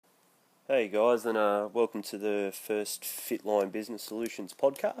Hey guys, and welcome to the first Fitline Business Solutions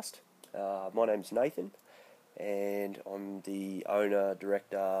podcast. My name's Nathan, and I'm the owner,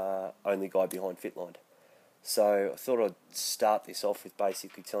 director, only guy behind Fitline. So I thought I'd start this off with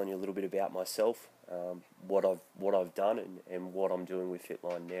basically telling you a little bit about myself, what I've done, and what I'm doing with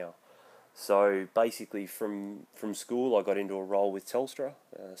Fitline now. So basically, from school, I got into a role with Telstra.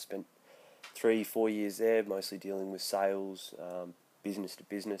 Spent 3-4 years there, mostly dealing with sales. Business to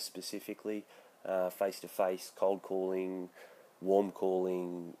business specifically, face to face, cold calling, warm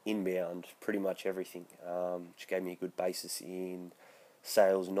calling, inbound, pretty much everything, which gave me a good basis in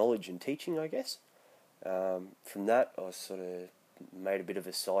sales knowledge and teaching, I guess. From that, I sort of made a bit of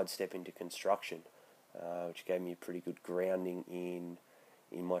a sidestep into construction, which gave me a pretty good grounding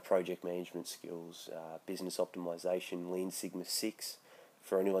in my project management skills, business optimization, Lean Sigma 6,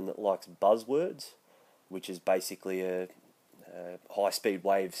 for anyone that likes buzzwords, which is basically a high-speed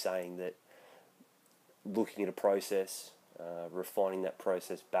way of saying that looking at a process, refining that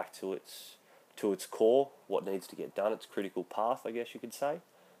process back to its core, what needs to get done, its critical path, I guess you could say,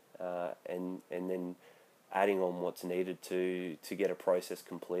 and then adding on what's needed to get a process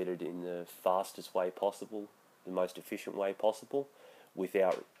completed in the fastest way possible, the most efficient way possible,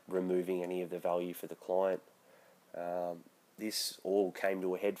 without removing any of the value for the client. This all came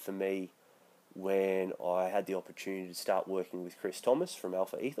to a head for me when I had the opportunity to start working with Chris Thomas from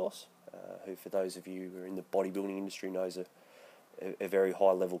Alpha Ethos, who, for those of you who are in the bodybuilding industry, knows a very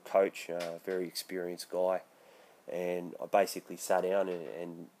high-level coach, a very experienced guy. And I basically sat down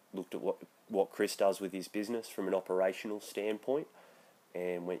and looked at what Chris does with his business from an operational standpoint,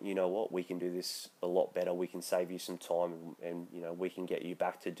 and went, you know what, we can do this a lot better. We can save you some time, and we can get you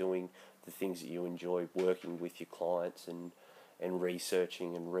back to doing the things that you enjoy, working with your clients and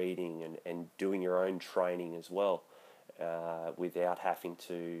researching and reading and doing your own training as well, without having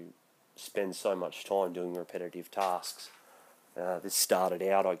to spend so much time doing repetitive tasks. This started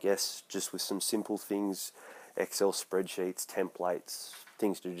out, I guess, just with some simple things, Excel spreadsheets, templates,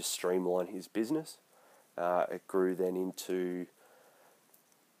 things to just streamline his business. It grew then into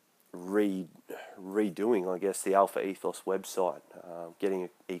redoing, I guess, the Alpha Ethos website, getting an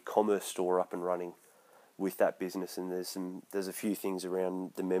e-commerce store up and running with that business, and there's a few things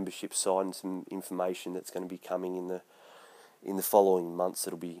around the membership side and some information that's going to be coming in the following months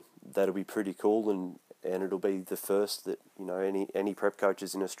that'll be pretty cool, and it'll be the first that any prep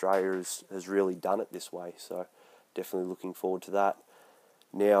coaches in Australia has really done it this way. So definitely looking forward to that.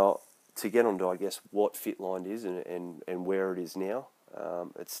 Now, to get on to, I guess, what Fitline is and where it is now,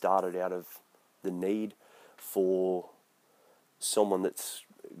 it started out of the need for someone that's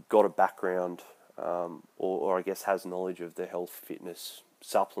got a background, or I guess has knowledge of the health fitness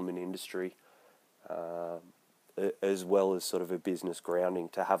supplement industry, as well as sort of a business grounding,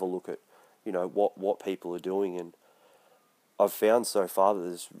 to have a look at what people are doing. And I've found so far that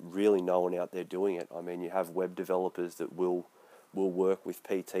there's really no one out there doing it. I mean, you have web developers that will work with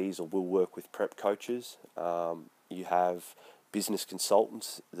PTs or will work with prep coaches. You have business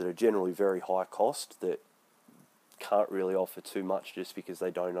consultants that are generally very high cost that can't really offer too much just because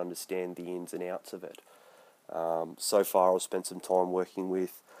they don't understand the ins and outs of it. So far, I've spent some time working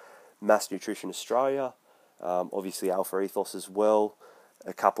with Mass Nutrition Australia, obviously Alpha Ethos as well,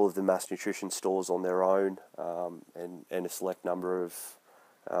 a couple of the Mass Nutrition stores on their own, and a select number of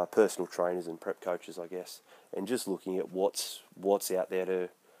personal trainers and prep coaches, I guess, and just looking at what's out there to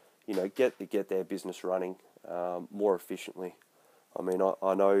get their business running more efficiently. I mean,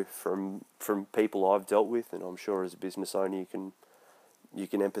 I know from people I've dealt with, and I'm sure as a business owner you can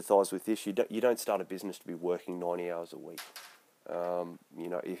empathise with this. You don't start a business to be working 90 hours a week.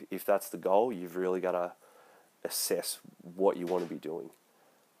 If that's the goal, you've really got to assess what you want to be doing.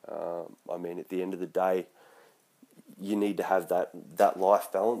 I mean, at the end of the day, you need to have that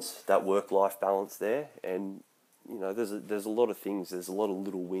life balance, that work-life balance there, and there's a lot of things. There's a lot of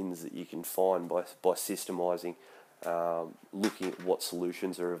little wins that you can find by systemising. Looking at what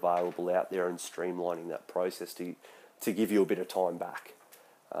solutions are available out there and streamlining that process to give you a bit of time back.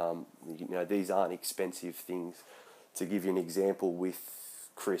 These aren't expensive things. To give you an example,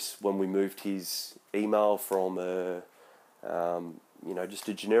 with Chris, when we moved his email from just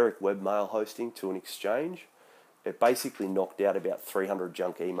a generic webmail hosting to an exchange, it basically knocked out about 300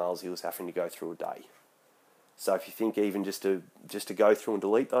 junk emails he was having to go through a day. So if you think even just to go through and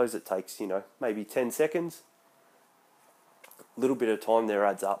delete those, it takes maybe 10 seconds. Little bit of time there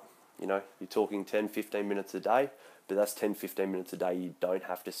adds up. You're talking 10-15 minutes a day, but that's 10-15 minutes a day you don't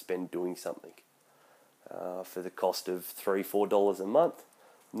have to spend doing something. For the cost of $3-4 a month,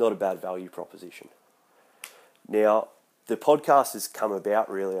 not a bad value proposition. Now, the podcast has come about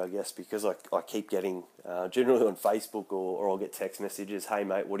really, I guess, because I keep getting, generally on Facebook or I'll get text messages, hey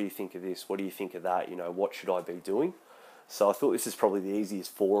mate, what do you think of this? What do you think of that? What should I be doing? So I thought this is probably the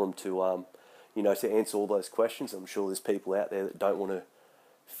easiest forum to, to answer all those questions. I'm sure there's people out there that don't want to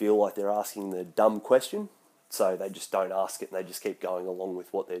feel like they're asking the dumb question, so they just don't ask it and they just keep going along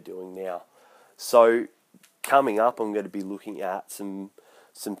with what they're doing now. So coming up, I'm going to be looking at some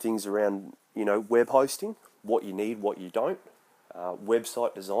things around, web hosting, what you need, what you don't,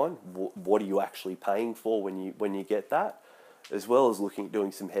 website design, what are you actually paying for when you get that, as well as looking at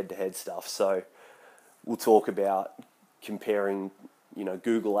doing some head-to-head stuff. So we'll talk about comparing,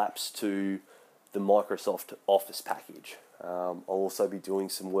 Google Apps to the Microsoft Office package. I'll also be doing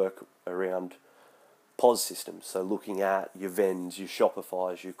some work around POS systems, so looking at your Vens, your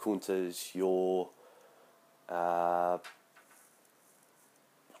Shopifys, your Kuntas, your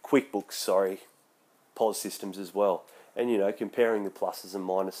QuickBooks, POS systems as well. And, comparing the pluses and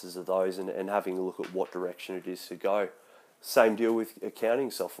minuses of those and having a look at what direction it is to go. Same deal with accounting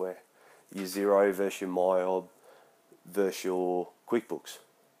software. Your Xero versus your MyOb versus your QuickBooks.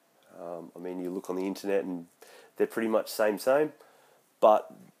 You look on the internet and they're pretty much same,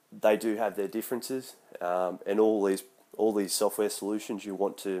 but they do have their differences. And all these software solutions you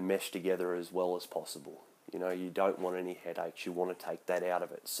want to mesh together as well as possible. You don't want any headaches. You want to take that out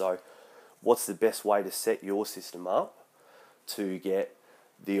of it. So what's the best way to set your system up to get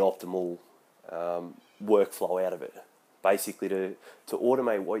the optimal workflow out of it? Basically to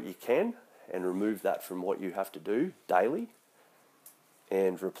automate what you can and remove that from what you have to do daily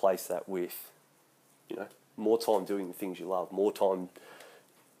and replace that with, more time doing the things you love, more time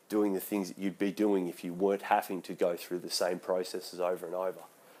doing the things that you'd be doing if you weren't having to go through the same processes over and over.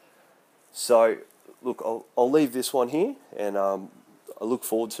 So, look, I'll leave this one here, and I look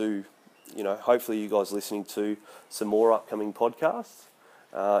forward to, hopefully you guys listening to some more upcoming podcasts.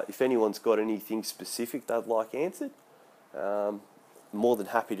 If anyone's got anything specific they'd like answered, more than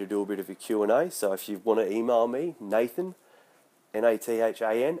happy to do a bit of a Q&A. So if you want to email me, Nathan,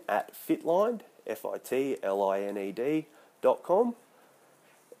 Nathan, @fitlined, FITLINED.com,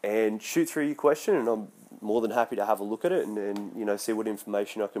 and shoot through your question, and I'm more than happy to have a look at it and see what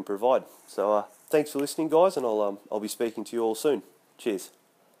information I can provide. So thanks for listening, guys, and I'll be speaking to you all soon. Cheers.